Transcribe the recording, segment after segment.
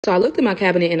So I looked in my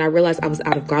cabinet and I realized I was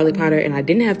out of garlic powder and I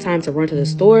didn't have time to run to the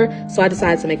store, so I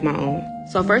decided to make my own.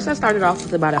 So first I started off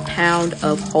with about a pound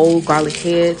of whole garlic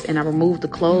heads, and I removed the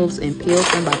cloves and peeled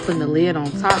them by putting the lid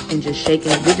on top and just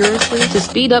shaking it vigorously. To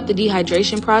speed up the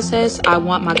dehydration process, I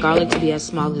want my garlic to be as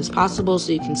small as possible,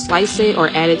 so you can slice it or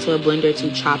add it to a blender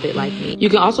to chop it like me. You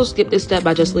can also skip this step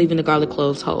by just leaving the garlic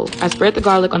cloves whole. I spread the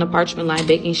garlic on a parchment lined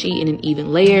baking sheet in an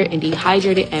even layer and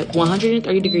dehydrate it at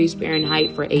 130 degrees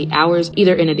Fahrenheit for 8 hours,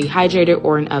 either in a dehydrator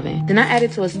or an oven. Then I add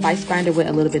it to a spice grinder with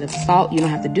a little bit of salt. You don't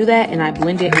have to do that, and I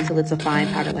blend it until it's a fine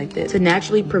powder like this. To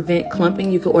naturally prevent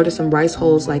clumping, you can order some rice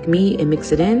hulls like me and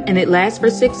mix it in, and it lasts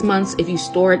for 6 months if you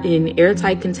store it in an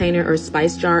airtight container or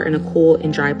spice jar in a cool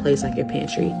and dry place like your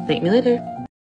pantry. Thank me later.